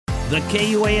The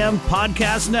KUAM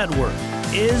Podcast Network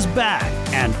is back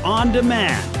and on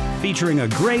demand, featuring a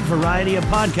great variety of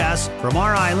podcasts from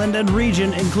our island and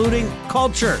region, including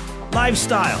culture,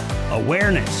 lifestyle,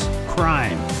 awareness,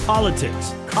 crime,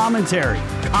 politics, commentary,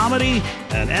 comedy,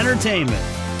 and entertainment.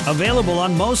 Available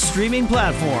on most streaming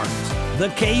platforms. The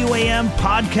KUAM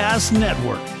Podcast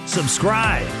Network.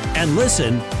 Subscribe and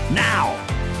listen now.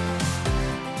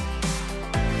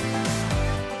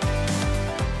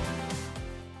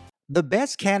 The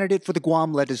best candidate for the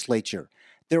Guam legislature.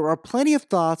 There are plenty of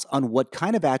thoughts on what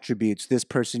kind of attributes this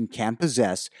person can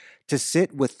possess to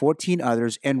sit with 14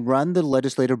 others and run the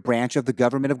legislative branch of the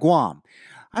government of Guam.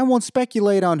 I won't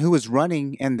speculate on who is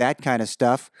running and that kind of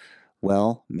stuff.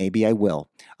 Well, maybe I will.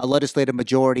 A legislative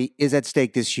majority is at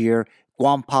stake this year.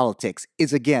 Guam politics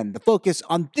is again the focus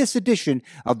on this edition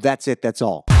of That's It, That's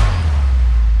All.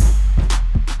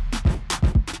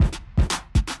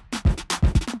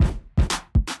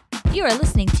 You are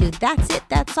listening to That's It,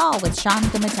 That's All with Sean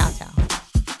Gumatauta.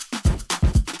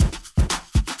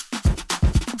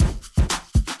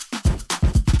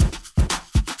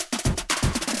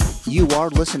 You are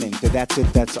listening to That's It,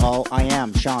 That's All. I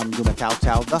am Sean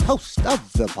Gumatauta, the host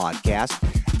of the podcast.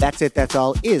 That's It, That's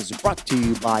All is brought to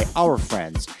you by our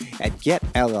friends at Get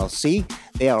LLC.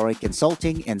 They are a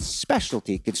consulting and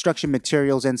specialty construction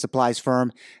materials and supplies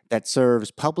firm that serves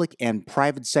public and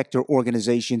private sector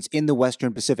organizations in the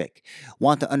Western Pacific.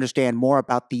 Want to understand more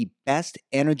about the best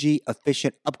energy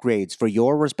efficient upgrades for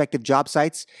your respective job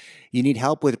sites? You need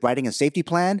help with writing a safety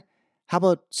plan? How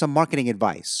about some marketing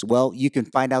advice? Well, you can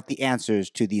find out the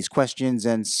answers to these questions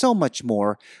and so much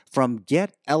more from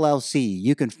Get LLC.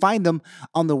 You can find them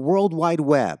on the World Wide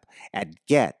Web at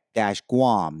get-guam.com.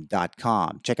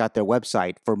 Check out their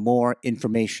website for more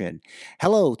information.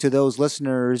 Hello to those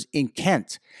listeners in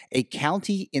Kent, a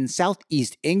county in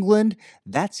southeast England.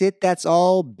 That's it, that's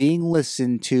all, being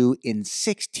listened to in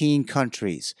 16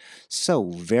 countries.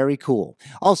 So very cool.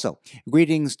 Also,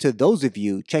 greetings to those of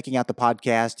you checking out the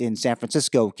podcast in San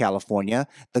Francisco, California,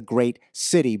 the great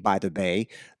city by the bay.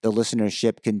 The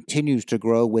listenership continues to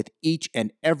grow with each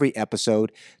and every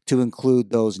episode, to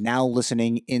include those now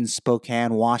listening in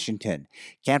Spokane, Washington.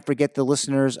 Can't forget the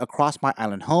listeners across my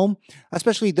island home,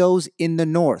 especially those in the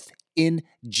north, in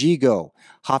Jigo.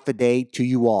 Hafa day to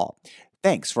you all.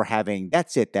 Thanks for having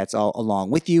That's It, That's All along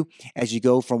with you as you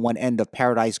go from one end of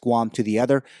Paradise, Guam to the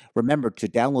other. Remember to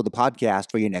download the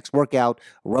podcast for your next workout,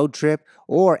 road trip,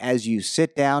 or as you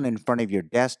sit down in front of your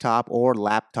desktop or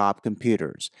laptop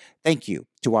computers. Thank you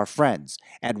to our friends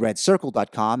at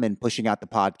redcircle.com and pushing out the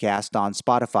podcast on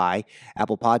Spotify,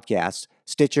 Apple Podcasts,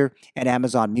 Stitcher, and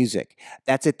Amazon Music.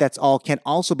 That's It, That's All can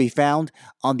also be found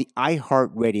on the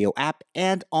iHeartRadio app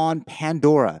and on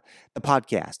Pandora. The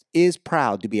podcast is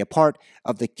proud to be a part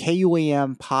of the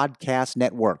KUAM Podcast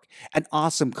Network, an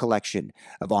awesome collection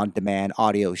of on-demand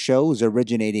audio shows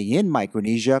originating in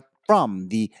Micronesia from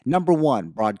the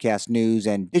 #1 broadcast news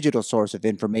and digital source of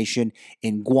information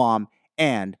in Guam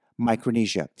and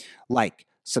Micronesia. Like,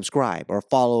 subscribe, or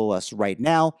follow us right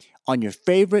now on your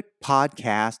favorite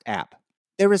podcast app.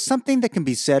 There is something that can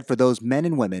be said for those men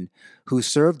and women who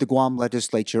served the Guam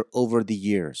legislature over the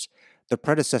years. The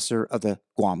predecessor of the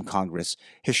Guam Congress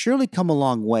has surely come a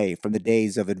long way from the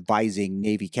days of advising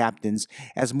Navy captains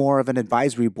as more of an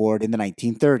advisory board in the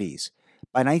 1930s.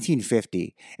 By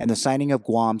 1950, and the signing of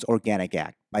Guam's Organic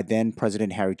Act by then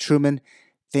President Harry Truman,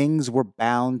 things were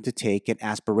bound to take an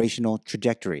aspirational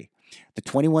trajectory. The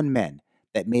 21 men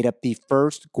that made up the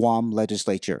first Guam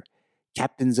legislature,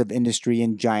 captains of industry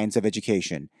and giants of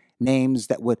education, names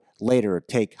that would later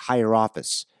take higher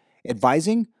office.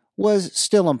 Advising was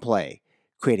still in play.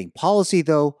 Creating policy,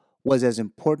 though, was as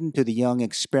important to the young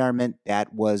experiment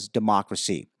that was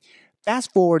democracy.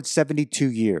 Fast forward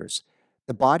 72 years.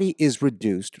 The body is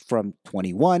reduced from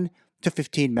 21 to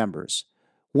 15 members.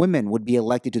 Women would be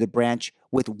elected to the branch,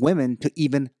 with women to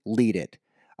even lead it.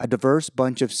 A diverse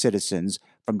bunch of citizens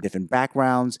from different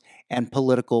backgrounds and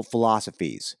political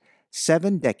philosophies.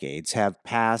 7 decades have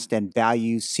passed and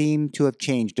values seem to have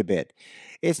changed a bit.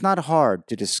 It's not hard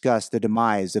to discuss the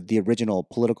demise of the original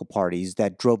political parties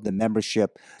that drove the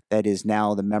membership that is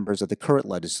now the members of the current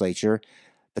legislature.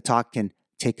 The talk can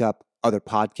take up other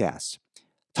podcasts.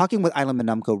 Talking with Isla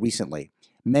Manumco recently,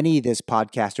 many this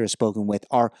podcaster has spoken with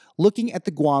are looking at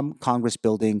the Guam Congress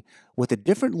building with a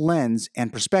different lens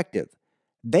and perspective.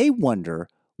 They wonder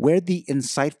where the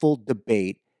insightful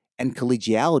debate and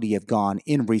collegiality have gone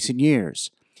in recent years.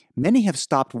 Many have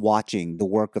stopped watching the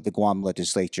work of the Guam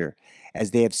legislature,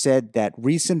 as they have said that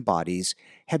recent bodies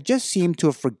have just seemed to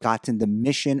have forgotten the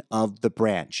mission of the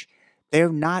branch.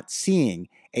 They're not seeing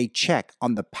a check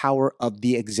on the power of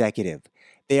the executive.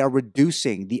 They are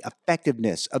reducing the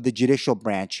effectiveness of the judicial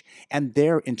branch and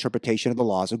their interpretation of the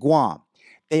laws of Guam.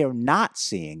 They are not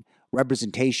seeing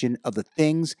representation of the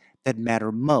things that matter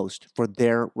most for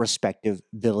their respective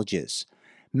villages.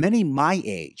 Many my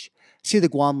age see the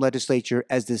Guam legislature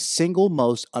as the single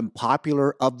most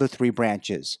unpopular of the three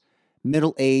branches.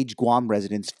 Middle-aged Guam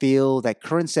residents feel that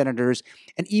current senators,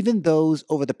 and even those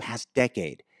over the past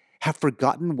decade, have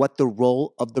forgotten what the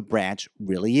role of the branch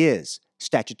really is,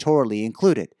 statutorily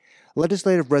included.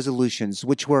 Legislative resolutions,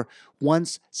 which were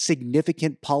once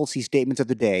significant policy statements of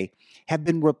the day, have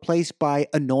been replaced by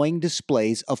annoying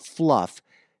displays of fluff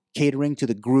catering to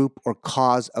the group or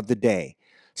cause of the day,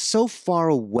 so far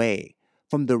away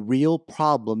from the real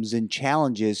problems and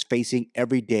challenges facing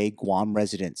everyday Guam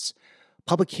residents.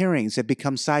 Public hearings have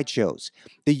become sideshows.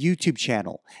 The YouTube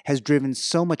channel has driven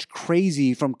so much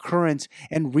crazy from current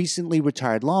and recently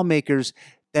retired lawmakers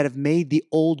that have made the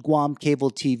old Guam cable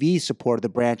TV support of the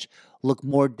branch look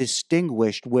more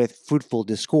distinguished with fruitful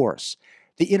discourse.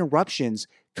 The interruptions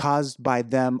caused by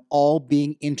them all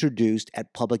being introduced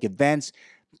at public events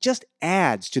just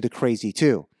adds to the crazy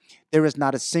too. There is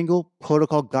not a single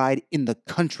protocol guide in the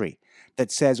country that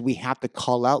says we have to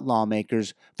call out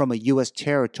lawmakers from a U.S.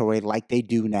 territory like they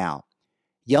do now.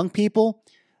 Young people,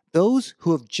 those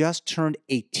who have just turned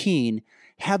 18,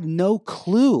 have no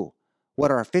clue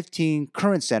what our 15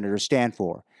 current senators stand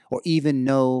for, or even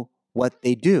know what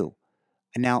they do.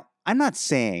 And now, I'm not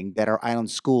saying that our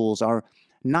island schools are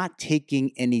not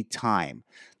taking any time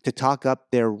to talk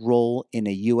up their role in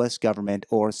a U.S. government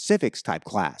or civics type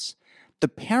class. The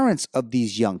parents of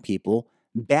these young people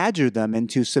badger them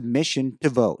into submission to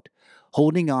vote,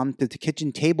 holding on to the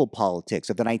kitchen table politics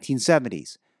of the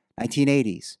 1970s,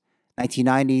 1980s,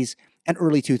 1990s, and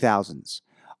early 2000s.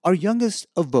 Our youngest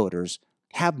of voters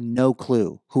have no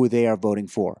clue who they are voting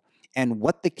for and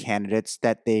what the candidates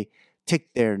that they tick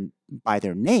by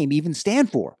their name even stand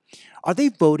for. Are they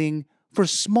voting for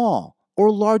small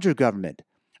or larger government?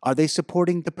 Are they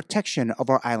supporting the protection of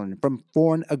our island from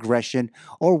foreign aggression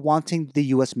or wanting the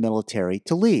U.S. military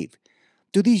to leave?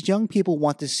 Do these young people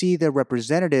want to see their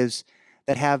representatives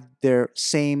that have their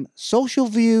same social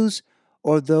views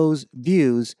or those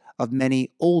views of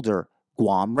many older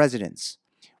Guam residents?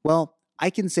 Well, I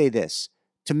can say this.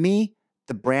 To me,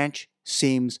 the branch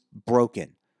seems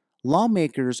broken.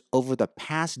 Lawmakers over the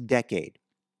past decade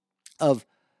have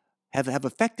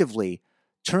effectively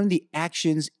turned the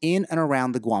actions in and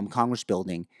around the Guam Congress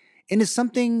building into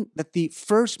something that the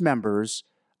first members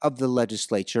of the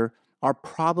legislature are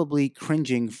probably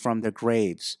cringing from their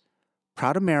graves.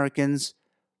 Proud Americans,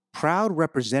 proud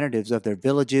representatives of their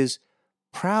villages,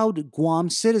 proud Guam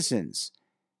citizens.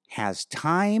 Has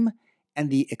time and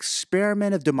the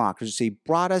experiment of democracy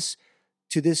brought us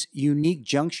to this unique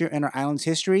juncture in our island's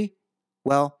history?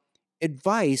 Well,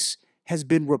 advice has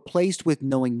been replaced with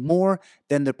knowing more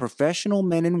than the professional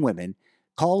men and women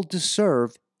called to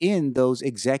serve in those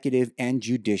executive and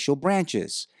judicial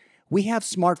branches. We have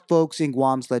smart folks in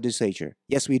Guam's legislature.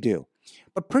 Yes, we do.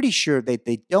 But pretty sure that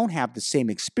they don't have the same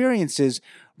experiences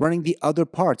running the other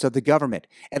parts of the government,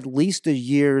 at least the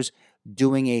years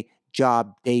doing a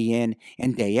job day in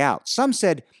and day out. Some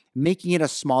said making it a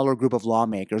smaller group of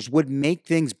lawmakers would make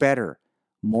things better,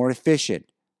 more efficient.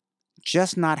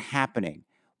 Just not happening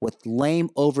with lame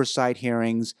oversight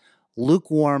hearings,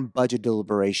 lukewarm budget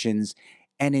deliberations,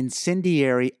 and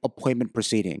incendiary appointment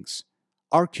proceedings.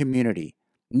 Our community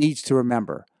needs to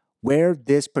remember where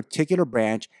this particular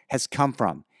branch has come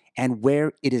from and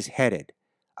where it is headed.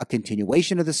 A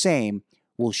continuation of the same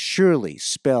will surely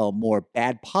spell more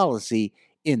bad policy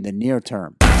in the near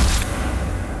term.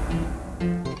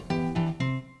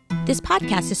 This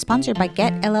podcast is sponsored by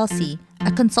Get LLC,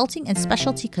 a consulting and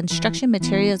specialty construction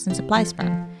materials and supplies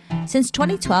firm. Since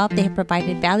 2012, they have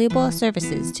provided valuable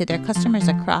services to their customers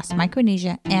across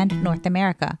Micronesia and North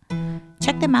America.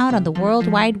 Check them out on the World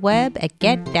Wide Web at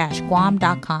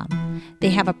get-guam.com. They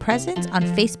have a presence on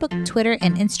Facebook, Twitter,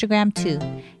 and Instagram too.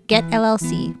 Get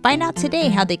LLC. Find out today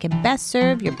how they can best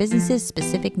serve your business's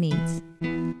specific needs.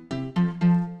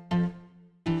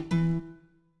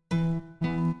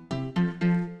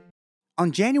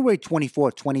 On January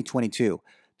 24, 2022,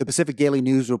 the Pacific Daily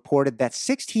News reported that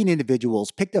 16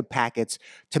 individuals picked up packets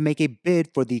to make a bid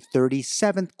for the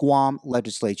 37th Guam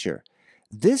legislature.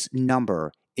 This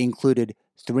number included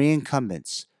 3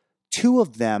 incumbents, 2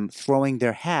 of them throwing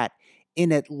their hat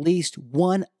in at least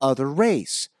one other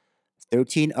race.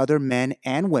 13 other men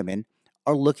and women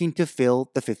are looking to fill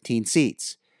the 15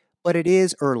 seats. But it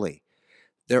is early.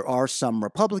 There are some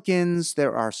Republicans,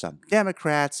 there are some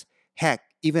Democrats, heck,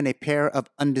 even a pair of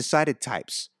undecided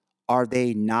types. Are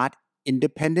they not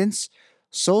independents?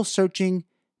 Soul searching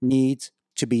needs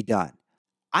to be done.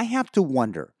 I have to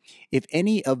wonder if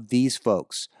any of these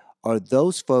folks are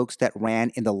those folks that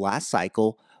ran in the last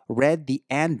cycle, read the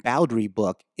Ann Bowdry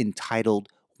book entitled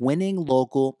Winning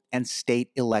Local and State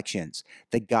Elections,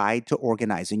 The Guide to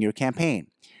Organizing Your Campaign.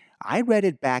 I read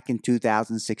it back in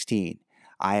 2016.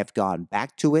 I have gone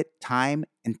back to it time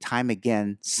and time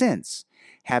again since.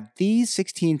 Have these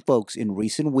 16 folks in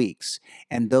recent weeks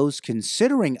and those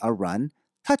considering a run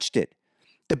touched it?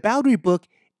 The Bowdry book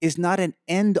is not an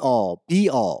end-all,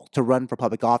 be-all to run for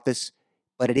public office,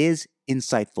 but it is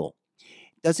insightful.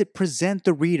 Does it present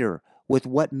the reader with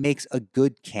what makes a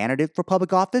good candidate for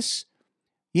public office?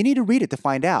 You need to read it to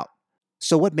find out.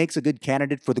 So what makes a good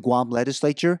candidate for the Guam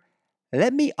legislature?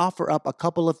 Let me offer up a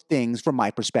couple of things from my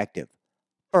perspective.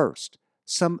 First,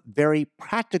 some very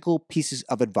practical pieces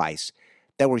of advice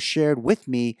that were shared with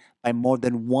me by more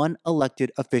than one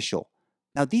elected official.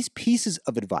 Now, these pieces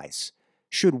of advice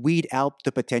should weed out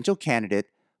the potential candidate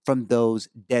from those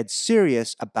dead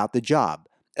serious about the job,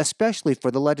 especially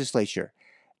for the legislature.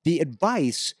 The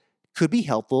advice could be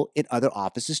helpful in other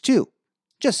offices too.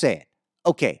 Just saying.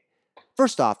 Okay,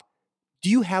 first off, do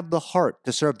you have the heart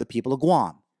to serve the people of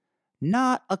Guam?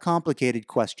 Not a complicated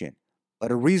question,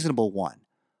 but a reasonable one.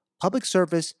 Public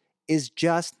service is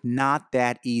just not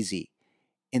that easy.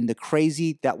 In the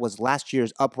crazy that was last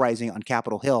year's uprising on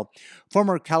Capitol Hill,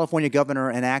 former California governor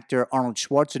and actor Arnold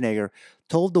Schwarzenegger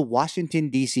told the Washington,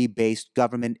 D.C.-based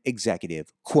government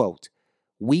executive, quote,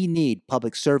 "We need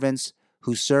public servants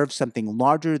who serve something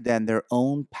larger than their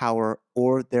own power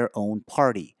or their own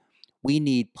party. We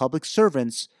need public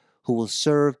servants who will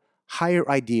serve higher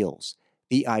ideals,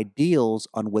 the ideals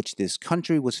on which this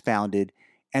country was founded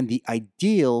and the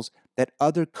ideals that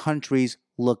other countries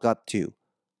look up to."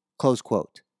 Close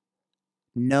quote.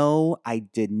 No, I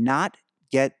did not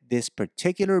get this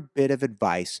particular bit of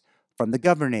advice from the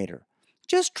governor.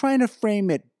 Just trying to frame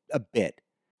it a bit.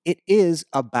 It is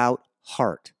about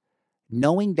heart,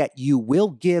 knowing that you will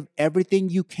give everything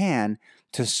you can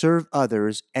to serve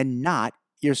others and not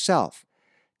yourself.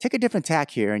 Take a different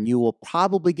tack here and you will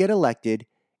probably get elected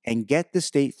and get the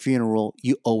state funeral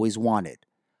you always wanted.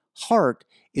 Heart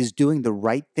is doing the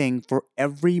right thing for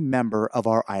every member of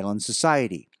our island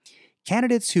society.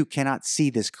 Candidates who cannot see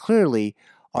this clearly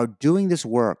are doing this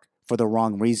work for the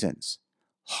wrong reasons.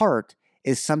 Heart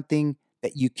is something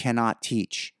that you cannot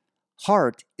teach.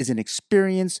 Heart is an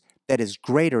experience that is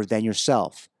greater than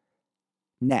yourself.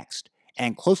 Next,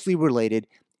 and closely related,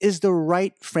 is the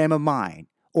right frame of mind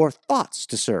or thoughts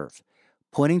to serve.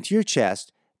 Pointing to your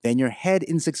chest, then your head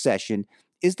in succession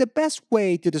is the best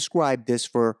way to describe this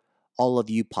for all of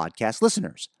you podcast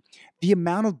listeners. The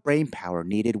amount of brain power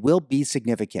needed will be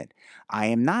significant. I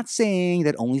am not saying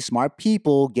that only smart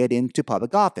people get into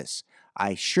public office.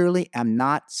 I surely am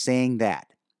not saying that.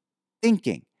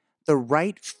 Thinking, the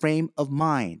right frame of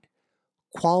mind,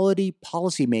 quality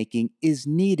policymaking is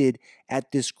needed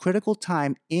at this critical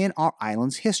time in our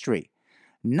island's history.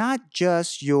 Not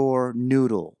just your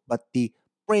noodle, but the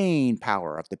brain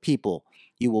power of the people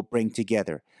you will bring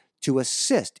together to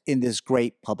assist in this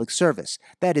great public service.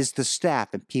 That is the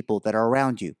staff and people that are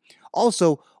around you.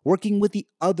 Also, working with the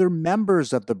other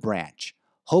members of the branch,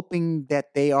 hoping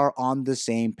that they are on the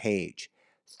same page.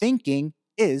 Thinking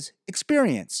is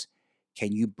experience.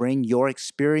 Can you bring your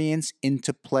experience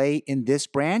into play in this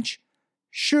branch?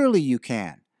 Surely you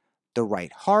can. The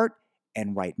right heart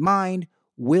and right mind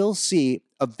will see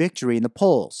a victory in the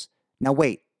polls. Now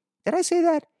wait, did I say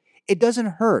that? It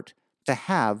doesn't hurt to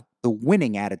have the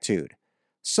winning attitude.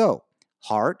 So,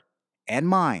 heart and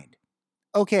mind.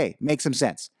 Okay, makes some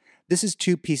sense. This is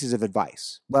two pieces of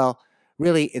advice. Well,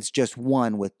 really, it's just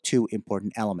one with two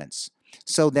important elements.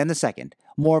 So then the second,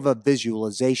 more of a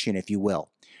visualization, if you will.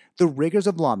 The rigors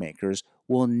of lawmakers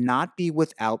will not be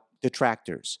without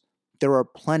detractors. There are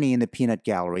plenty in the peanut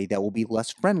gallery that will be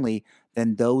less friendly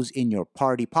than those in your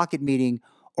party pocket meeting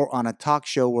or on a talk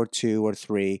show or two or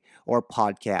three or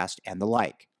podcast and the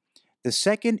like. The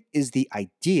second is the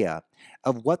idea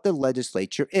of what the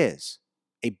legislature is,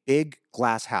 a big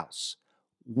glass house,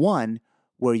 one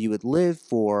where you would live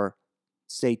for,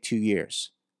 say, 2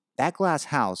 years. That glass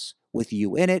house with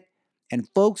you in it and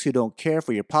folks who don't care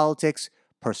for your politics,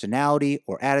 personality,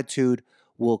 or attitude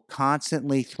will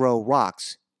constantly throw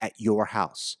rocks at your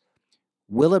house.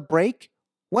 Will it break?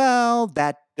 Well,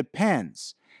 that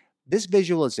depends. This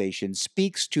visualization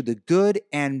speaks to the good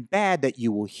and bad that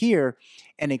you will hear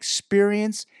and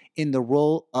experience in the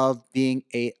role of being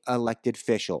an elected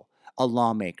official, a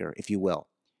lawmaker, if you will.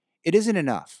 It isn't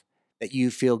enough that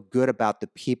you feel good about the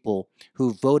people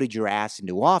who voted your ass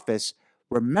into office.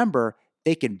 Remember,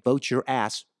 they can vote your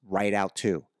ass right out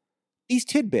too. These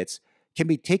tidbits can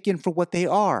be taken for what they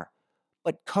are.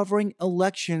 But covering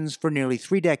elections for nearly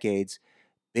 3 decades,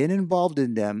 been involved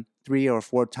in them 3 or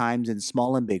 4 times in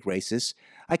small and big races,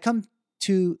 I come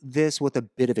to this with a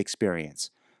bit of experience,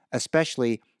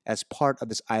 especially as part of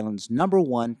this island's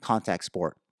 #1 contact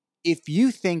sport. If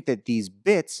you think that these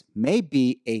bits may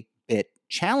be a bit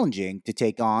challenging to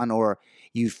take on, or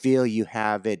you feel you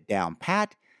have it down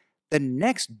pat, the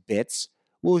next bits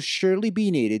will surely be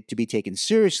needed to be taken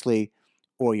seriously,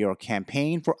 or your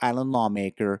campaign for island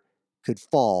lawmaker could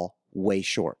fall way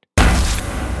short.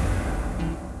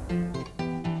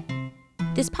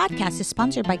 This podcast is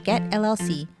sponsored by Get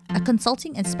LLC, a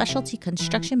consulting and specialty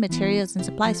construction materials and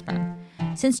supplies firm.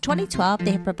 Since 2012,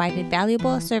 they have provided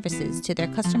valuable services to their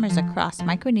customers across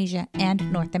Micronesia and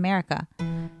North America.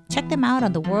 Check them out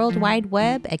on the World Wide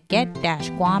Web at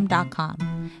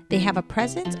get-guam.com. They have a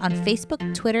presence on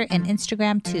Facebook, Twitter, and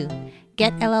Instagram too.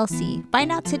 Get LLC. Find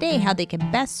out today how they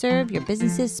can best serve your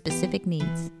business's specific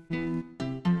needs.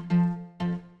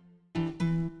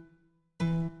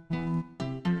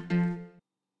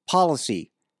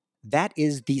 Policy. That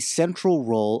is the central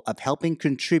role of helping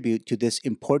contribute to this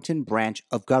important branch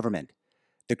of government.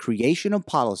 The creation of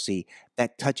policy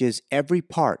that touches every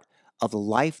part of the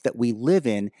life that we live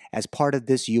in as part of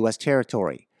this U.S.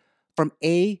 territory. From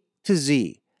A to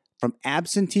Z, from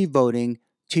absentee voting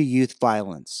to youth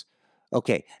violence.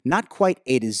 Okay, not quite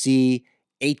A to Z,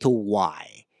 A to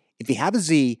Y. If you have a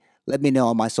Z, let me know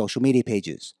on my social media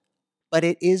pages. But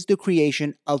it is the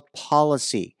creation of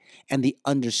policy and the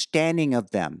understanding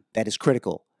of them that is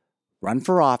critical. Run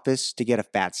for office to get a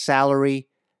fat salary,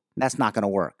 that's not going to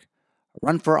work.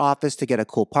 Run for office to get a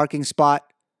cool parking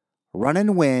spot, run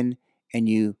and win, and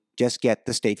you just get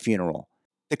the state funeral.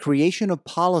 The creation of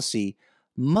policy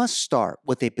must start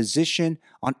with a position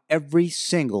on every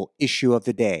single issue of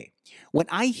the day. When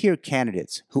I hear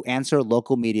candidates who answer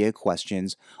local media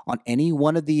questions on any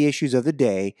one of the issues of the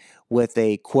day with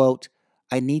a quote,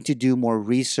 "I need to do more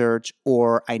research,"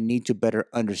 or "I need to better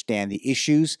understand the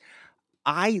issues,"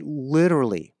 I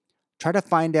literally try to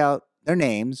find out their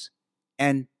names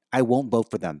and I won't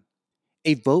vote for them.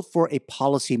 A vote for a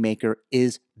policymaker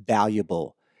is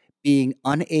valuable. Being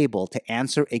unable to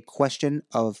answer a question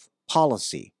of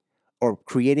policy or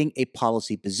creating a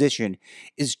policy position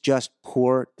is just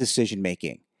poor decision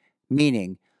making.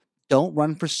 Meaning, don't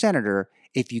run for senator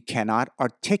if you cannot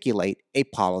articulate a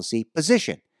policy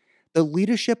position. The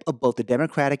leadership of both the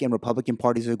Democratic and Republican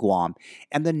parties of Guam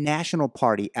and the National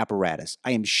Party apparatus,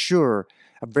 I am sure,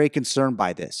 are very concerned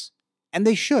by this. And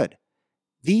they should.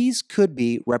 These could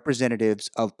be representatives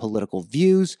of political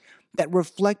views that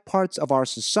reflect parts of our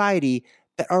society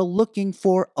that are looking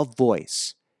for a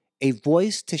voice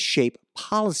to shape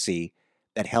policy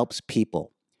that helps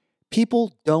people.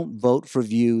 People don't vote for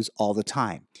views all the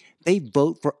time. They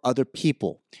vote for other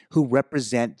people who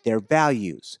represent their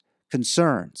values,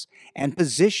 concerns, and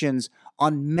positions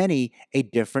on many a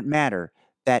different matter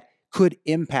that could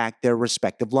impact their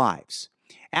respective lives.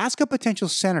 Ask a potential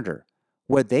senator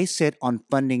where they sit on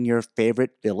funding your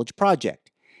favorite village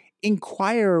project.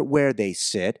 Inquire where they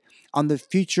sit on the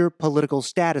future political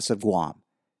status of Guam.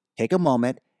 Take a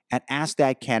moment and ask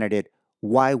that candidate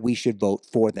why we should vote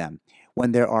for them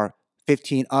when there are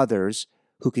 15 others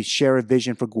who could share a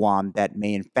vision for Guam that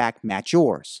may in fact match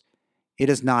yours. It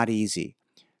is not easy.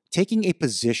 Taking a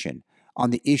position on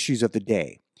the issues of the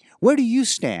day. Where do you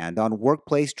stand on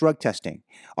workplace drug testing?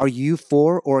 Are you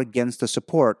for or against the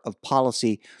support of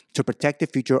policy to protect the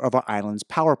future of our island's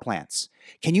power plants?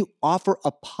 Can you offer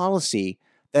a policy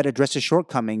that addresses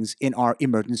shortcomings in our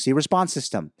emergency response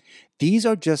system? These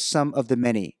are just some of the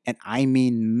many, and I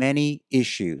mean many,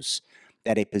 issues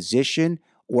that a position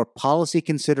or policy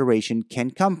consideration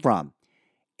can come from.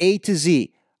 A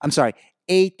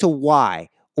to Y,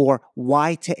 or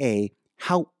Y to A,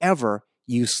 however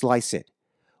you slice it.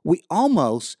 We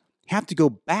almost have to go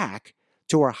back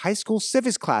to our high school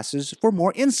civics classes for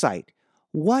more insight.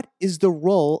 What is the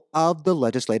role of the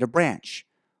legislative branch?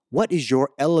 What is your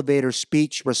elevator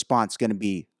speech response going to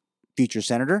be, future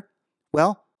senator?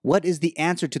 Well, what is the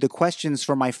answer to the questions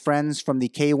from my friends from the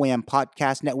KOAM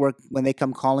Podcast Network when they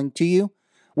come calling to you?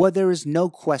 Well, there is no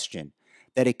question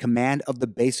that a command of the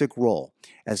basic role,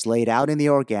 as laid out in the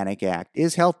Organic Act,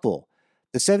 is helpful.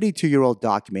 The 72-year-old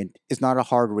document is not a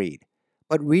hard read,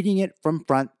 but reading it from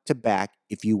front to back,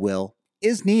 if you will,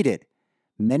 is needed.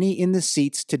 Many in the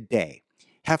seats today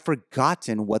have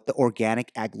forgotten what the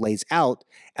Organic Act lays out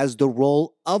as the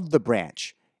role of the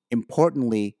branch.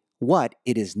 Importantly, what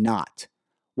it is not.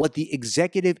 What the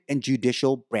executive and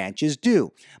judicial branches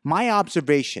do. My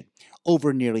observation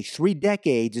over nearly 3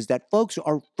 decades is that folks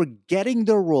are forgetting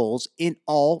their roles in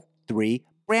all 3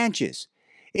 branches.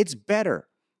 It's better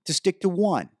to stick to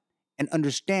one and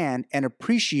understand and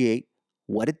appreciate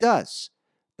what it does.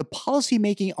 The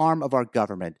policymaking arm of our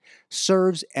government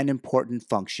serves an important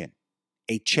function,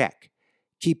 a check,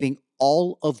 keeping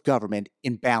all of government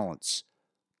in balance.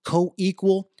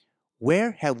 Co-equal,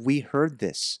 where have we heard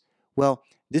this? Well,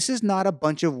 this is not a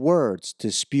bunch of words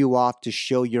to spew off to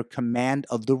show your command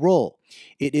of the role.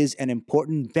 It is an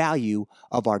important value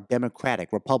of our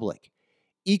democratic republic.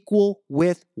 Equal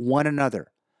with one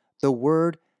another. The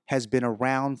word has been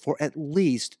around for at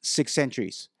least 6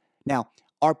 centuries. Now,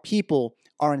 our people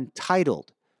are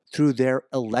entitled through their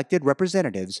elected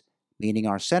representatives, meaning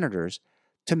our senators,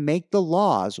 to make the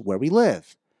laws where we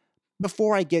live.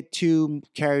 Before I get too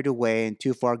carried away and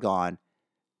too far gone,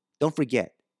 don't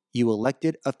forget, you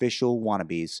elected official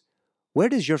wannabes, where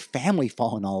does your family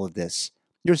fall in all of this?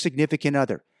 Your significant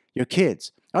other, your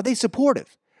kids, are they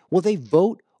supportive? Will they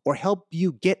vote or help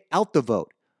you get out the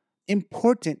vote?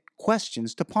 Important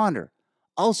questions to ponder.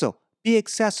 Also, be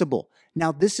accessible.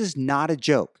 Now, this is not a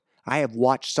joke. I have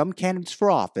watched some candidates for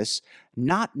office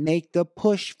not make the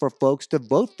push for folks to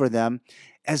vote for them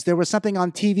as there was something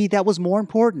on TV that was more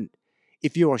important.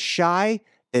 If you are shy,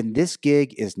 then this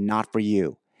gig is not for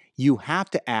you. You have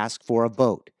to ask for a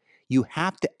vote. You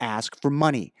have to ask for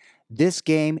money. This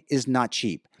game is not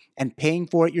cheap, and paying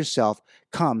for it yourself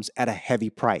comes at a heavy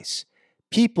price.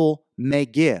 People may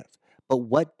give, but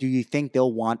what do you think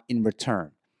they'll want in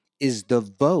return? Is the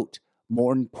vote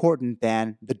more important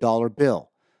than the dollar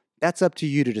bill? That's up to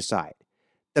you to decide.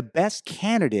 The best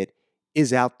candidate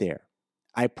is out there.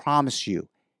 I promise you,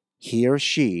 he or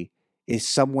she is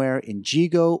somewhere in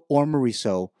Jigo or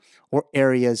Mauricio or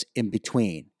areas in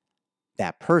between.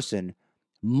 That person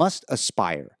must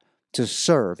aspire to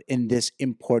serve in this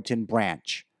important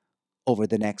branch. Over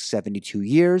the next 72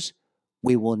 years,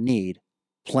 we will need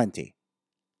plenty.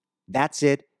 That's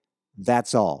it.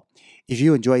 That's all. If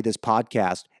you enjoyed this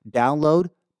podcast,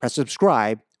 download, press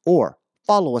subscribe, or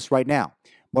follow us right now.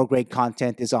 More great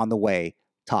content is on the way.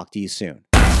 Talk to you soon.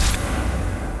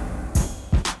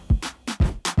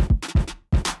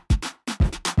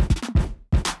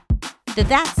 The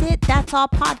That's It, That's All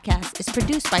podcast is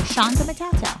produced by Sean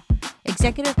Gumatauta.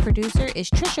 Executive producer is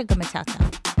Trisha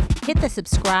Gumatauta. Hit the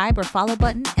subscribe or follow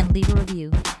button and leave a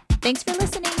review. Thanks for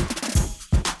listening.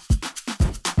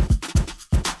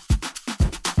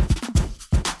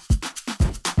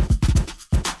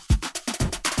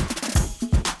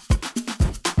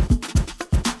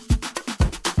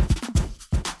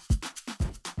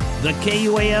 The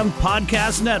KUAM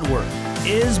Podcast Network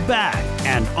is back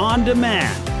and on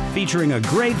demand, featuring a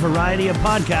great variety of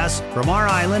podcasts from our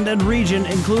island and region,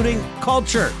 including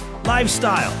culture,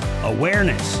 lifestyle,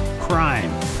 awareness, crime,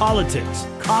 politics,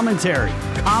 commentary,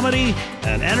 comedy,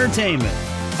 and entertainment.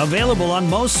 Available on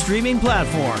most streaming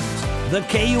platforms. The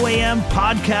KUAM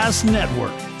Podcast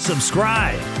Network.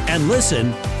 Subscribe and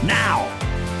listen now.